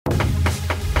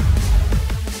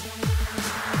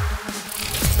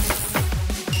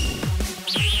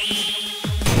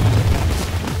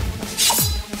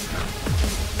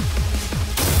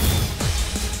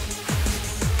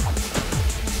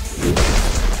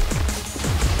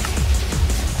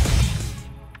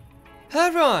Hello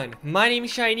everyone, my name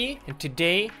is Shiny, and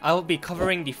today I will be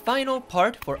covering the final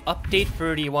part for Update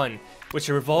 31, which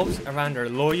revolves around our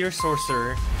lawyer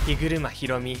sorcerer, Higuruma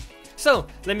Hiromi. So,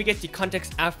 let me get the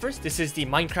context out first. This is the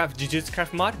Minecraft Jujutsu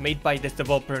Kaisen mod made by this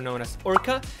developer known as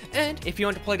Orca, and if you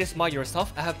want to play this mod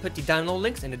yourself, I have put the download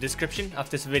links in the description of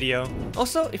this video.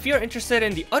 Also, if you're interested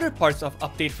in the other parts of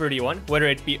Update 31, whether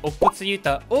it be Okkotsu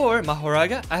Yuta or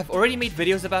Mahoraga, I have already made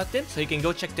videos about them, so you can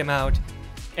go check them out.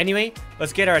 Anyway,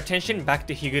 let's get our attention back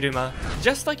to Higuruma.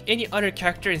 Just like any other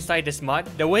character inside this mod,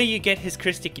 the way you get his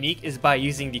curse technique is by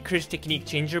using the curse technique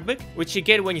changer book, which you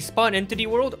get when you spawn into the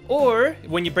world or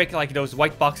when you break like those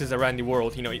white boxes around the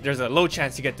world. You know, there's a low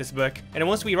chance you get this book. And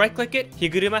once we right click it,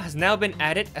 Higuruma has now been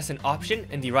added as an option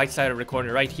in the right side of the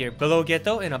corner right here, below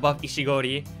Geto and above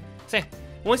Ishigori. So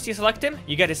once you select him,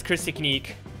 you get his curse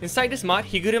technique. Inside this mod,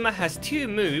 Higuruma has two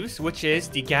moves, which is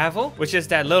the Gavel, which is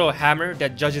that little hammer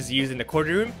that judges use in the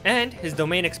courtroom, and his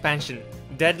domain expansion,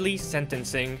 Deadly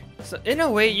Sentencing. So in a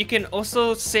way, you can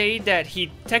also say that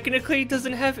he technically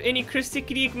doesn't have any curse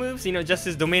technique moves, you know, just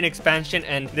his domain expansion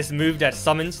and this move that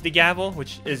summons the Gavel,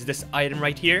 which is this item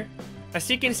right here. As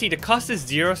you can see, the cost is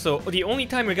 0, so the only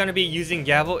time you're gonna be using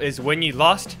Gavel is when you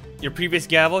lost your previous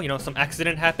Gavel, you know, some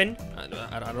accident happened.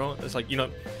 I don't know, it's like, you know,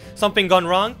 something gone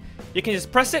wrong. You can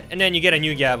just press it and then you get a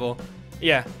new Gavel.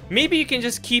 Yeah, maybe you can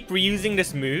just keep reusing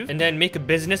this move and then make a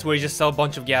business where you just sell a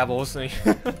bunch of Gavels.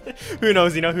 Who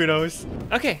knows, you know, who knows.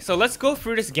 Okay, so let's go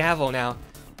through this Gavel now.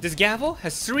 This Gavel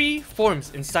has 3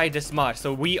 forms inside this mod.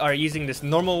 So we are using this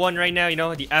normal one right now, you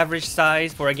know, the average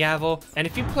size for a Gavel. And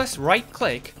if you press right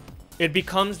click, it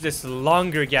becomes this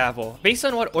longer Gavel. Based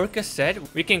on what Orca said,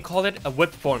 we can call it a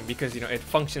whip form because, you know, it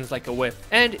functions like a whip.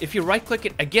 And if you right click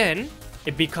it again,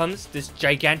 it becomes this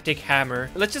gigantic hammer.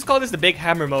 Let's just call this the big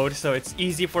hammer mode so it's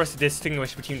easy for us to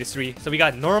distinguish between the 3. So we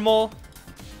got normal,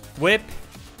 whip,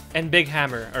 and big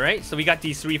hammer, alright? So we got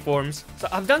these 3 forms. So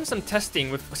I've done some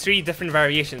testing with 3 different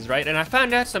variations, right? And I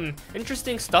found out some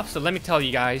interesting stuff, so let me tell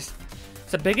you guys.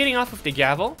 So beginning off with the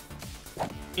Gavel,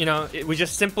 you know, we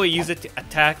just simply use it to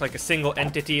attack like a single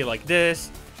entity like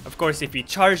this. Of course, if you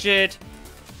charge it,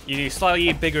 you do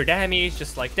slightly bigger damage,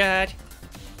 just like that.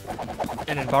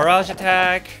 And then barrage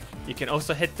attack, you can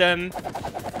also hit them.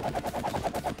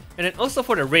 And then also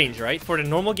for the range, right? For the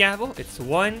normal Gavel, it's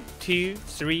 1, 2,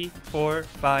 3, 4,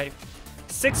 5,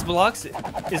 6 blocks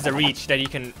is the reach that you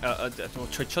can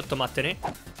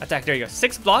attack. There you go.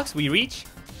 6 blocks we reach.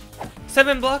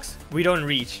 7 blocks we don't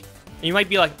reach. And you might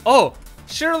be like, oh,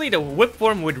 surely the whip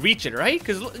form would reach it, right?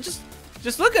 Because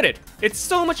just look at it. It's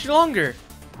so much longer.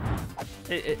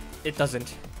 It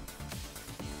doesn't.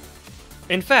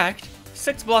 In fact,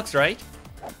 6 blocks right,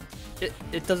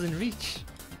 it doesn't reach.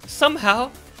 Somehow,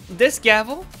 this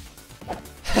Gavel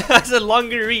has a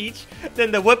longer reach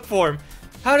than the whip form.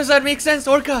 How does that make sense,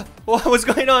 Orca? What's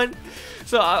going on?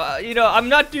 So, you know, I'm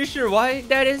not too sure why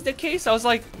that is the case. I was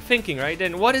like thinking, right?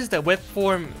 Then what is the whip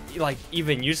form like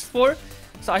even used for?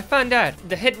 So I found out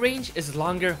the hit range is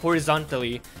longer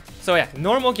horizontally. So yeah,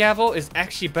 normal Gavel is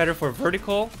actually better for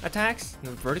vertical attacks.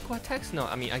 No, vertical attacks? No,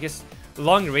 I mean, I guess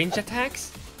long range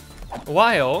attacks,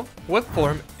 while whip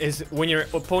form is when your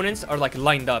opponents are like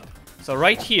lined up. So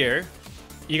right here,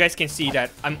 you guys can see that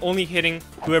I'm only hitting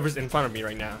whoever's in front of me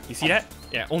right now. You see that?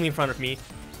 Yeah, only in front of me.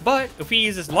 But if we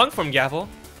use this long form Gavel,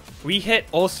 we hit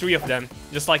all 3 of them,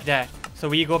 just like that. So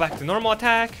we go back to normal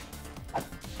attack.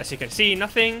 As you can see,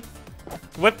 nothing.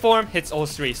 Whip form hits all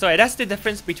 3. So that's the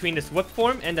difference between this whip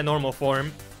form and the normal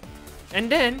form. And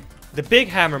then the big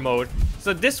hammer mode.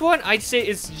 So this one I'd say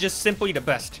is just simply the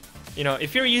best. You know,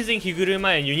 if you're using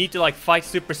Higuruma and you need to like fight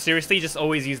super seriously, just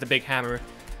always use the big hammer.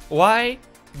 Why?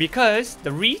 Because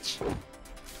the reach,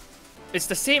 it's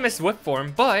the same as whip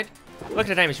form, but look at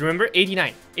the damage. Remember,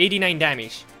 89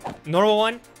 damage. Normal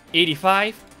one,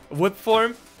 85. Whip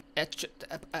form,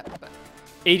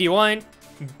 81.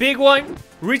 Big one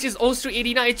reaches also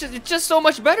 89. It's just so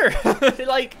much better.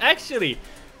 Like, actually,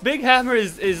 big hammer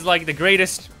is like the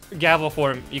greatest Gavel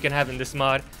form you can have in this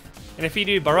mod. And if you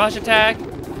do barrage attack,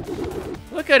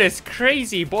 look at this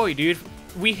crazy boy, dude.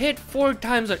 We hit 4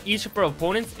 times on each of our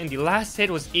opponents and the last hit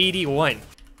was 81.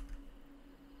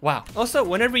 Wow. Also,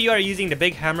 whenever you are using the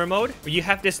big hammer mode, you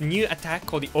have this new attack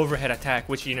called the overhead attack,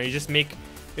 which, you know, you just make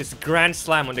this grand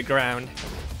slam on the ground.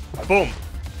 Boom.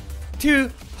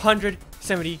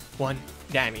 271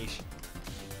 damage.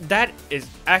 That is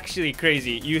actually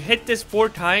crazy. You hit this 4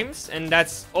 times and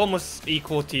that's almost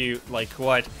equal to like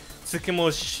what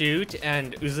Tsukumo's shoot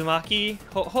and Uzumaki.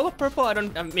 Holo purple, I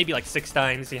don't, maybe like 6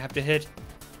 times you have to hit.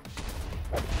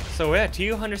 So yeah,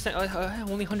 200,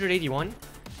 only 181.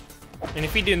 And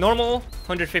if we do normal,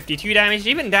 152 damage,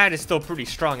 even that is still pretty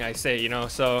strong, I say, you know.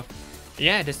 So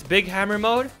Yeah, this big hammer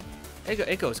mode,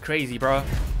 it goes crazy, bro.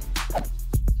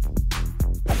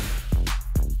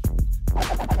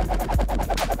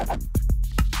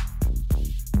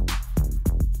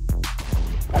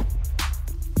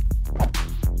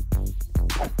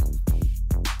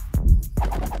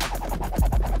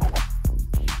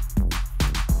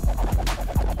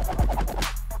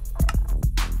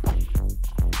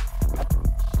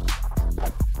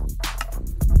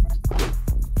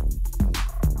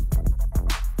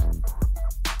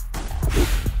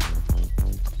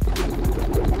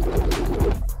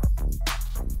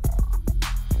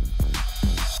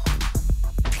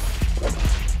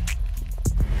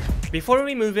 Before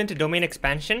we move into domain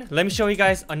expansion, let me show you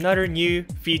guys another new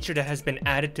feature that has been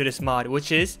added to this mod,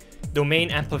 which is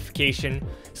Domain Amplification.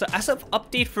 So as of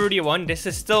update 31, this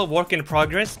is still work in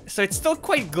progress, so it's still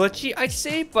quite glitchy, I'd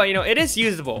say, but you know, it is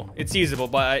usable. It's usable,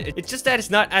 but it's just that it's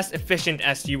not as efficient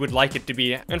as you would like it to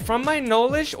be. And from my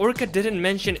knowledge, Orca didn't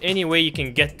mention any way you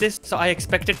can get this, so I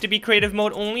expect it to be creative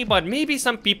mode only, but maybe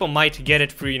some people might get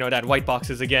it through, you know, that white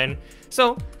boxes again.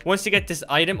 So once you get this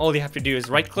item, all you have to do is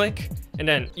right click, and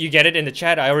then you get it in the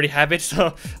chat. I already have it,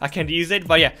 so I can't use it.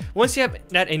 But yeah, once you have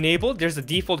that enabled, there's a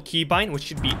default keybind, which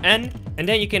should be N, and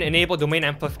then you can enable domain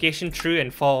amplification true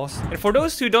and false. And for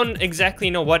those who don't exactly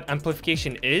know what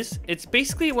amplification is, it's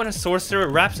basically when a sorcerer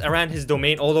wraps around his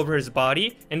domain all over his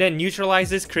body and then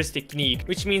neutralizes Chris technique,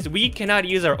 which means we cannot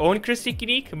use our own Chris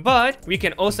technique, but we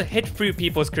can also hit through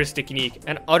people's Chris technique,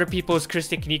 and other people's Chris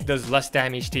technique does less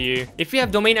damage to you. If we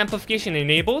have domain amplification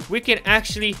enabled, we can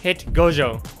actually hit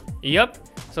Gojo. Yep.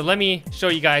 So let me show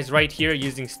you guys right here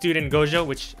using student Gojo,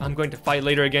 which I'm going to fight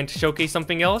later again to showcase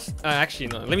something else. Actually,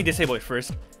 no, let me disable it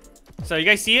first. So you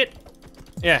guys see it?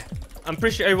 Yeah, I'm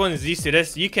pretty sure everyone is used to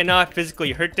this. You cannot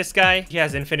physically hurt this guy. He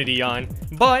has infinity on.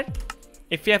 But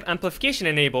if you have amplification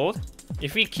enabled,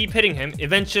 if we keep hitting him,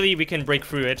 eventually we can break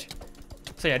through it.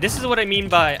 So yeah, this is what I mean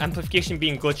by amplification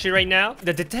being glitchy right now.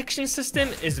 The detection system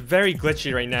is very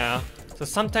glitchy right now. So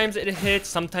sometimes it hits,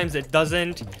 sometimes it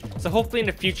doesn't. So hopefully in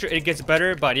the future it gets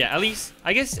better. But yeah, at least,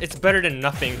 I guess it's better than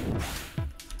nothing.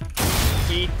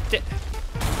 Eat it.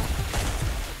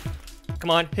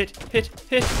 Come on, hit.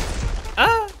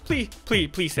 Ah, please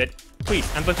hit.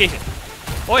 Please, amplification.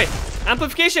 Oi,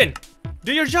 amplification!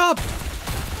 Do your job!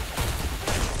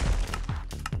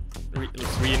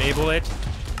 Let's re-enable it.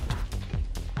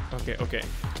 Okay.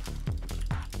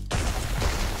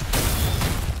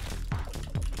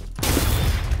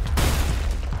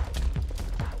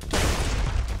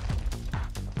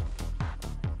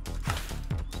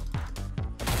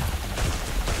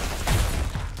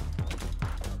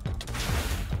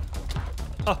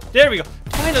 Oh, there we go.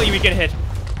 Finally we can hit.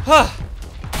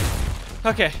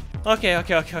 Okay.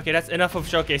 That's enough of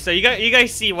showcase. So you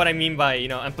guys see what I mean by, you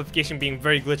know, amplification being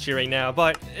very glitchy right now.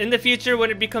 But in the future, when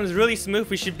it becomes really smooth,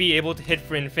 we should be able to hit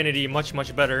for infinity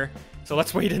much better. So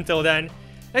let's wait until then.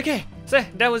 Okay, so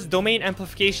that was domain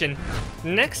amplification.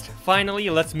 Next, finally,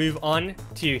 let's move on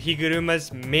to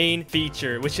Higuruma's main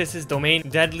feature, which is his domain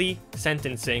deadly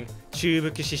sentencing.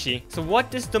 So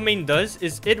what this domain does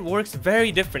is it works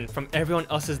very different from everyone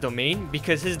else's domain,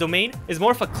 because his domain is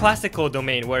more of a classical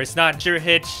domain where it's not sure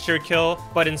hit, sure kill,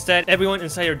 but instead everyone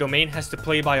inside your domain has to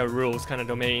play by your rules kind of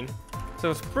domain.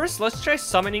 So first, let's try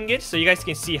summoning it so you guys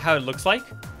can see how it looks like.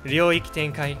 Ryoiki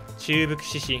Tenkai Chubuku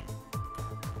Shishi.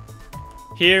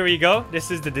 Here we go. This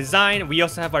is the design. We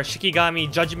also have our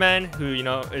Shikigami Judgeman, who, you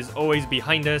know, is always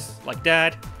behind us like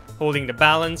that, holding the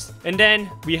balance. And then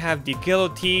we have the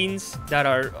guillotines that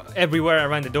are everywhere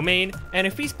around the domain. And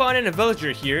if we spawn in a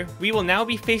villager here, we will now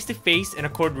be face to face in a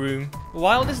courtroom.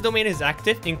 While this domain is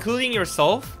active, including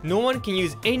yourself, no one can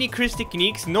use any Chris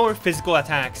techniques nor physical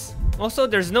attacks. Also,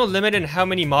 there's no limit in how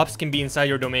many mobs can be inside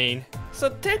your domain. So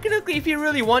technically, if you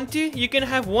really want to, you can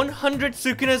have 100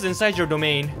 Sukunas inside your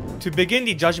domain. To begin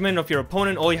the judgment of your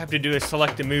opponent, all you have to do is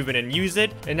select the move and then use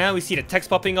it. And now we see the text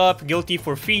popping up, guilty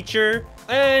Forfeiture.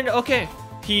 And okay,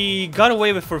 he got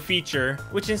away with Forfeiture,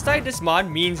 which inside this mod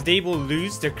means they will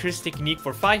lose their Chris technique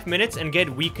for 5 minutes and get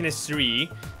weakness 3.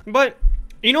 But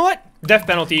you know what? Death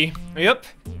penalty. Yep.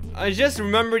 I just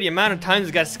remember the amount of times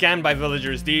I got scammed by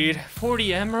villagers, dude.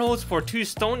 40 emeralds for 2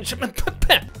 stone.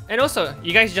 And also,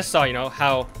 you guys just saw, you know,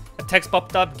 how a text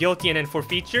popped up, guilty, and then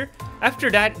Forfeiture. After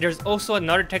that, there's also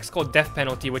another text called death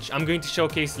penalty, which I'm going to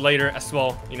showcase later as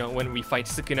well, you know, when we fight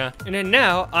Sukuna. And then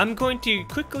now, I'm going to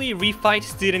quickly refight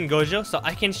Student Gojo so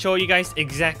I can show you guys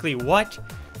exactly what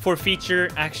Forfeiture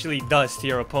actually does to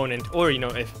your opponent, or, you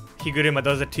know, if Higuruma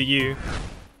does it to you.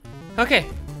 Okay,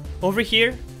 over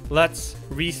here, let's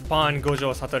respawn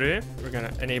Gojo Satoru. We're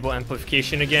gonna enable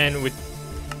amplification again with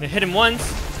hit him once,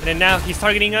 and then now he's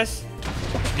targeting us.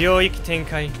 Ryoiki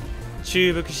Tenkai,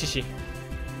 Chubuku Shishi.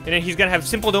 And then he's gonna have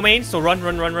simple domain, so run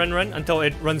until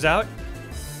it runs out.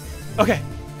 Okay,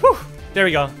 whew, there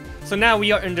we go. So now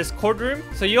we are in this courtroom.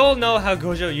 So you all know how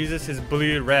Gojo uses his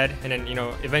blue, red, and then, you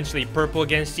know, eventually purple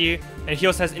against you. And he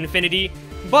also has infinity.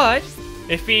 But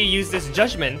if he uses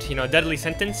judgment, you know, deadly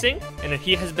sentencing, and if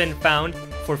he has been found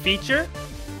for feature,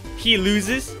 he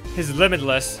loses his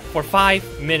limitless for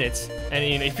 5 minutes. And,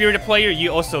 you know, if you're the player,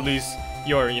 you also lose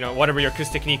your, you know, whatever your Chris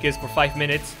technique is for 5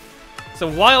 minutes. So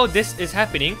while this is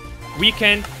happening, we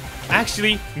can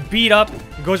actually beat up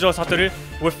Gojo Satoru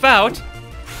without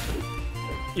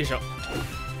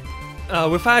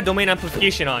without domain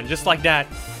amplification on, just like that.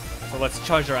 So let's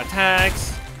charge our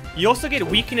attacks. You also get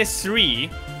weakness 3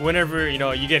 whenever, you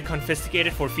know, you get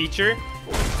confiscated for feature.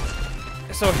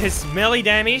 So his melee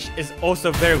damage is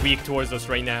also very weak towards us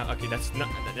right now. Okay,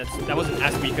 that wasn't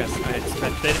as weak as I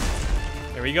expected.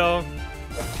 There we go.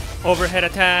 Overhead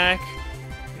attack,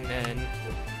 and then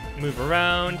move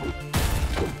around.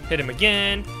 Hit him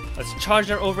again. Let's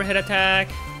charge our overhead attack.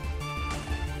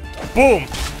 Boom!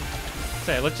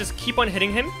 So yeah, let's just keep on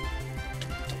hitting him.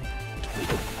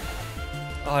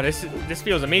 Oh, this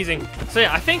feels amazing. So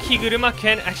yeah, I think Higuruma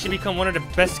can actually become one of the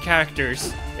best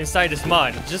characters inside this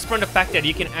mod, just from the fact that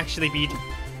you can actually beat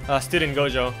Student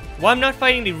Gojo. Why I'm not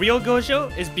fighting the real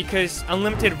Gojo is because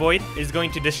Unlimited Void is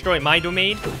going to destroy my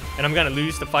domain, and I'm gonna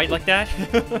lose the fight like that.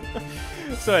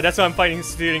 So that's why I'm fighting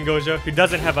Student Gojo, who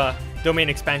doesn't have a domain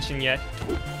expansion yet.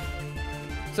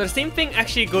 So the same thing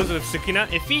actually goes with Sukuna.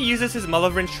 If he uses his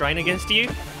Malevolent Shrine against you,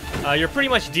 you're pretty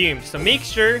much doomed. So make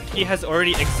sure he has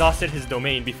already exhausted his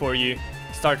domain before you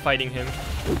start fighting him.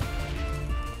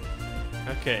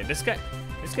 Okay, this guy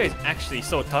is actually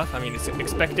so tough. I mean, it's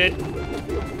expected.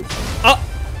 Oh!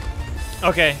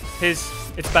 Okay, it's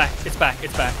back.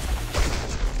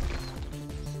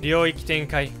 Ryoiki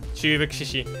Tenkai, Chubuku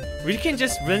Shishi. We can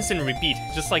just rinse and repeat,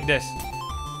 just like this.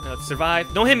 Let's survive.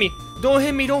 Don't hit me! Don't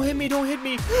hit me!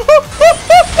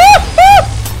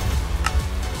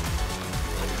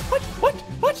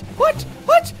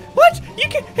 What? You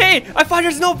can— Hey! I thought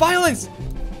there's no violence!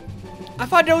 I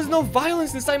thought there was no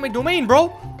violence inside my domain, bro!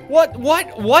 What?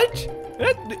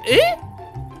 Eh?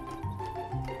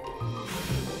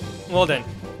 Well then,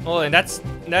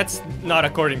 that's not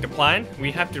according to plan.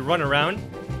 We have to run around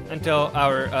until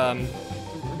our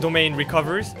domain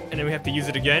recovers, and then we have to use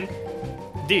it again.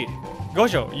 Dude,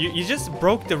 Gojo, you just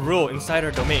broke the rule inside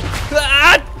our domain.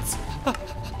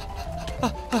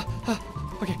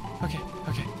 Okay.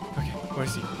 Where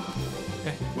is he?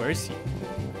 Okay, where is he?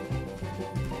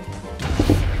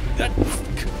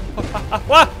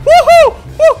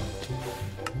 Woohoo!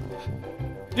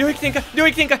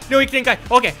 Ryoiki Tenkai.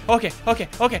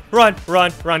 Okay.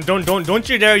 Run. Don't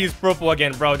you dare use purple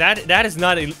again, bro. That is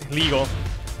not illegal.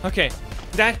 Okay.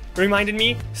 That reminded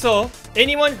me. So,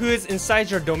 anyone who is inside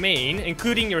your domain,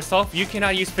 including yourself, you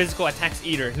cannot use physical attacks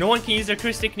either. No one can use their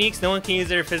Chris techniques, no one can use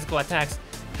their physical attacks.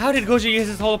 How did Gojo use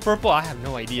his holo purple? I have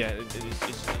no idea.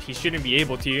 He shouldn't be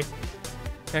able to.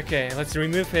 Okay, let's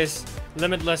remove his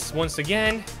limitless once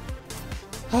again.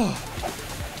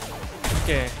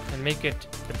 Okay, and make it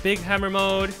the big hammer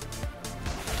mode.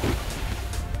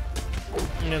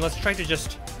 And then let's try to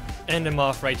just end him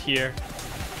off right here.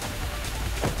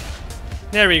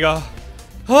 There we go.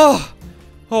 Oh,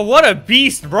 what a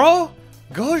beast, bro!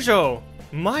 Gojo,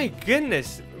 my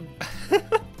goodness.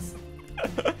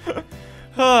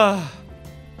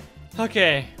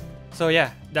 Okay, so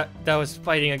yeah, that was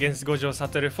fighting against Gojo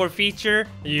Satoru. For feature,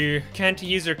 you can't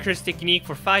use your Chris technique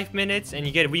for 5 minutes, and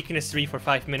you get weakness 3 for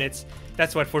 5 minutes.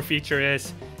 That's what for feature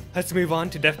is. Let's move on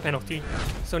to death penalty.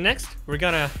 So next, we're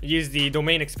gonna use the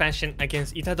domain expansion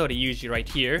against Itadori Yuji right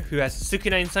here, who has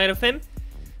Sukuna inside of him.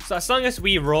 So as long as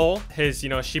we roll his,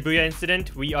 Shibuya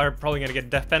incident, we are probably gonna get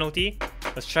death penalty.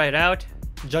 Let's try it out.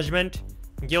 Judgment,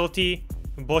 guilty,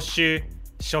 boshu,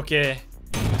 shoke,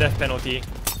 death penalty.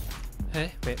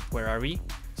 Hey, wait, where are we?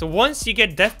 So once you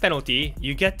get death penalty,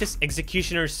 you get this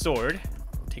Executioner's Sword.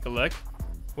 Take a look.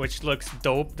 Which looks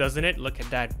dope, doesn't it? Look at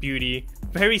that beauty.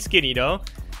 Very skinny though.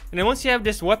 And then once you have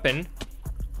this weapon,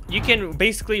 you can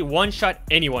basically one-shot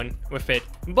anyone with it.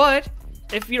 But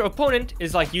if your opponent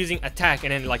is like using attack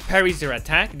and then like parries their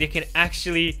attack, they can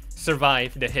actually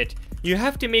survive the hit. You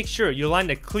have to make sure you land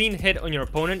a clean hit on your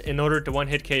opponent in order to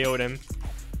one-hit KO them.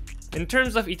 In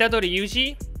terms of Itadori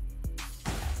Yuji,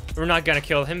 we're not gonna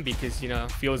kill him because,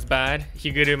 feels bad.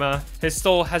 Higuruma, his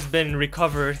soul has been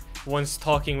recovered once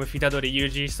talking with Itadori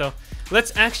Yuji. So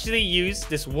let's actually use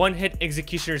this one-hit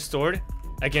Executioner's Sword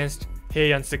against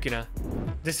Heian Sukuna.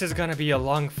 This is gonna be a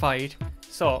long fight.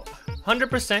 So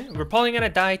 100%, we're probably gonna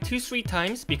die 2-3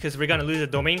 times because we're gonna lose a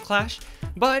domain clash.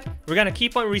 But we're gonna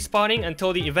keep on respawning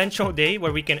until the eventual day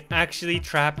where we can actually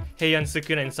trap HEIAN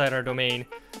SUKUNA inside our domain.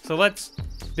 So let's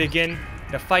begin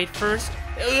the fight first.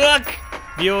 Ugh!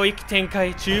 領域展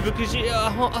開中部くじ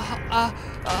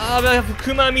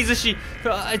熊水し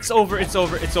It's over, it's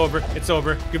over, it's over, it's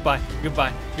over. Goodbye,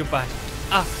 goodbye, goodbye.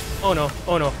 Oh no,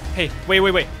 oh no. Hey, wait,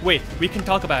 we can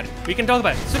talk about it. We can talk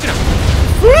about it. Sukuna!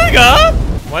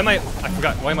 Why am I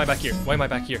forgot. Why am I back here? Why am I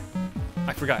back here?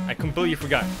 I forgot. I completely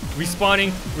forgot.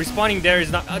 Respawning there is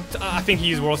not I think he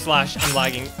used World Slash. I'm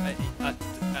lagging.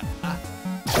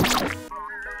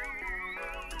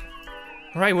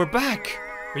 Alright, we're back.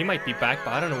 We might be back,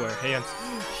 but I don't know where HEIAN's.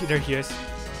 There he is.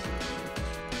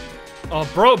 Oh,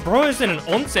 bro is in an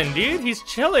onsen, dude. He's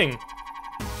chilling.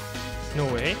 No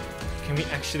way. Can we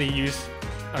actually use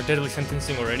our deadly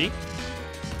sentencing already?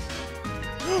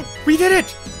 We did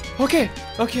it! Okay.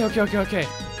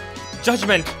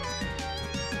 Judgment.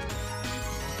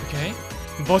 Okay.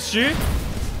 Boshu.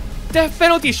 Death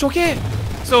penalty, shoke.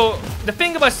 So the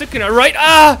thing about Sukuna, right?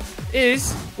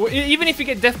 Is even if you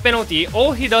get death penalty,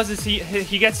 all he does is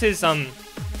he gets his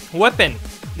weapon,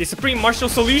 the Supreme Martial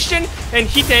Solution, and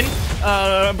Hiten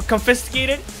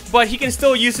confiscated, but he can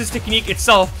still use his technique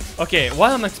itself. Okay,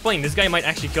 while I'm explaining, this guy might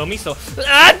actually kill me, so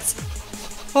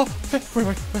oh,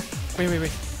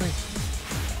 wait.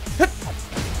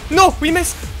 No, we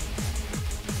missed.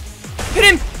 Hit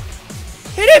him!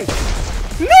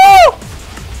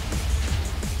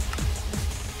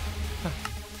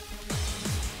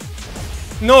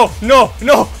 No! No!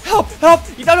 Help!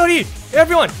 Itadori!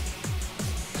 Everyone!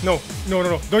 No.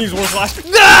 Don't use World Slash.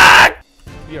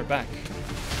 We are back.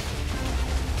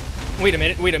 Wait a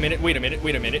minute.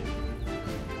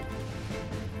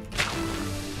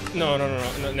 No,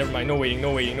 never mind. No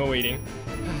waiting.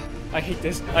 I hate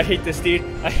this, dude.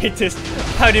 I hate this.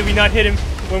 How did we not hit him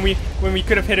when we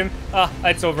could have hit him?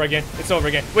 It's over again.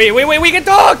 Wait, we can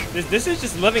talk! This is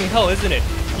just living hell, isn't it?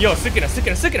 Yo,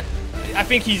 Sukuna. I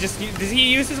think he just... Does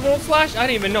he use his World Slash? I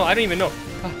don't even know.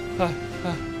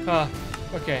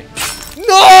 Okay.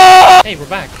 No! Hey, we're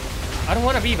back. I don't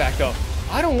want to be back, though.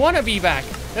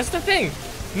 That's the thing.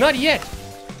 Not yet.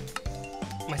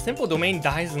 My simple domain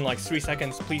dies in like 3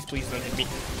 seconds. Please don't hit me.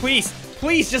 Please,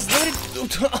 just let it...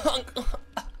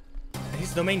 Did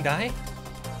his domain die?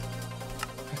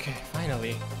 Okay,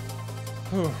 finally.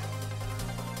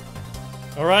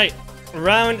 Alright.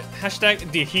 Round. Hashtag...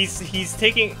 Dude, he's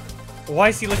taking... Why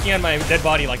is he looking at my dead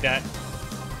body like that?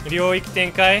 Ryoik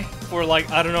Tenkai for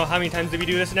like, I don't know how many times did we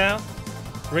do this now?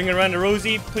 Ring around the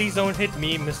rosy, please don't hit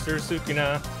me, Mr.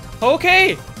 Sukuna.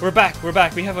 Okay! We're back.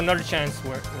 We have another chance.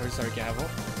 Where's our gavel?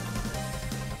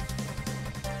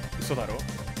 Usodaro?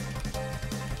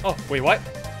 Oh, wait, what?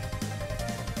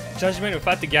 Judgment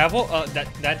without the gavel?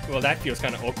 That feels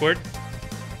kind of awkward.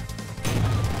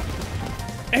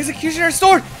 Executioner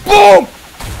sword! Boom!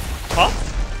 Huh?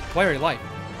 Why are you alive?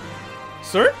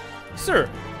 Sir?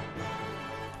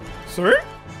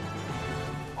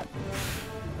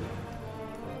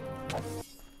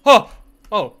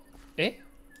 Oh. Eh?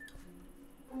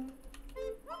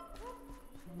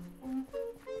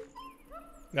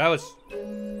 That was...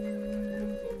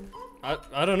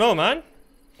 I don't know, man.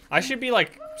 I should be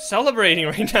like celebrating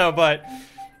right now, but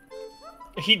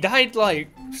he died like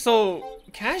so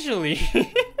casually.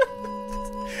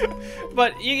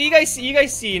 But you guys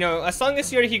see, you know, as long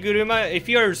as you're Higuruma, if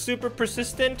you're super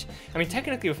persistent, I mean,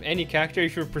 technically with any character,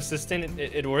 if you're persistent,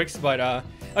 it works. But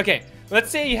okay, let's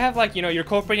say you have like, you know, you're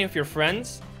cooperating with your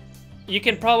friends. You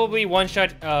can probably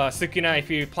one-shot Sukuna if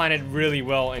you plan it really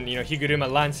well, and you know Higuruma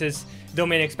lands his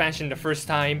domain expansion the first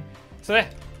time. So yeah,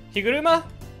 Higuruma,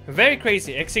 very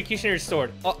crazy. Executioner's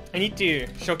Sword. Oh, I need to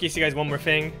showcase you guys one more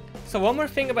thing. So one more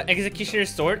thing about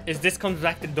Executioner's Sword is this comes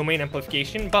back to domain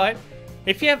amplification, but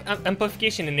if you have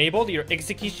amplification enabled, your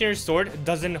Executioner's Sword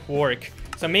doesn't work.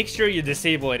 So make sure you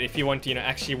disable it if you want to, you know,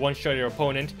 actually one-shot your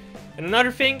opponent. And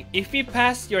another thing, if you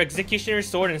pass your Executioner's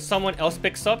Sword and someone else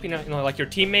picks up, you know, like your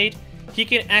teammate, he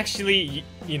can actually,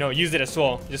 you know, use it as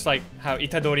well, just like how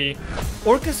Itadori.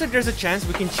 Orchestra, there's a chance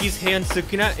we can cheese HEIAN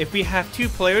SUKUNA if we have two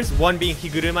players, one being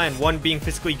Higuruma and one being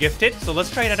physically gifted. So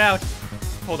let's try that out.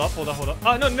 Hold up.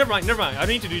 Oh, no, never mind. I don't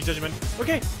need to do judgment.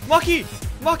 Okay, Maki,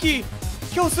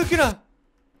 kill Sukuna.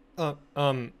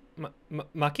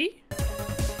 Maki?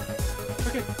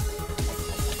 Okay.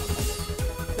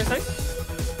 Nice.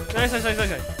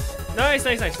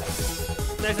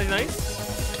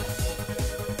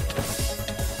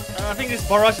 I think this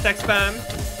barrage attack spam.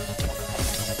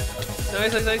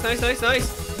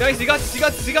 Nice, you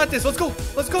got this.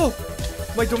 Let's go.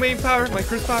 My domain power, my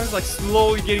curse power is like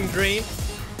slowly getting drained.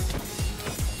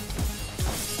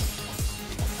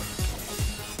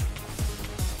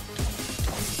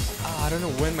 don't know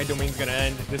when my domain's gonna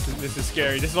end. This is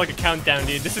scary. This is like a countdown,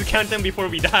 dude. This is a countdown before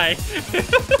we die.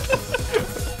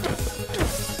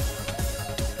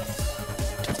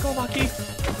 Let's go, Maki.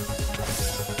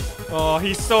 Oh,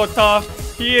 he's so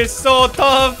tough. He is so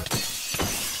tough.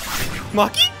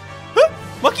 Maki? Huh?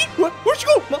 Maki? Where'd you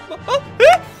go? Huh?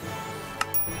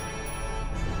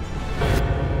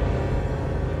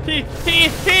 He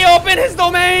opened his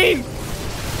domain!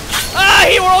 Ah,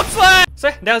 he world slam! So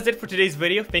that was it for today's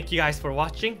video. Thank you guys for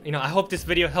watching. I hope this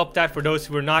video helped out for those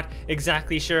who were not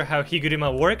exactly sure how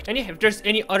Higuruma worked. And yeah, if there's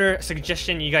any other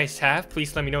suggestion you guys have,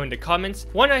 please let me know in the comments.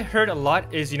 One I heard a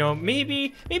lot is,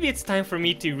 maybe it's time for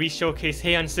me to re-showcase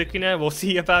HEIAN SUKUNA. We'll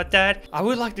see about that. I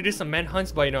would like to do some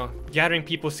manhunts, but gathering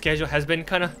people's schedule has been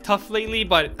kind of tough lately.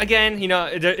 But again,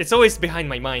 it's always behind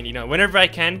my mind. Whenever I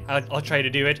can, I'll try to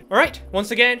do it. Alright,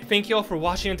 once again, thank you all for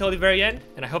watching until the very end.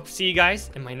 And I hope to see you guys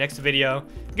in my next video.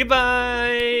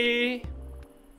 Goodbye!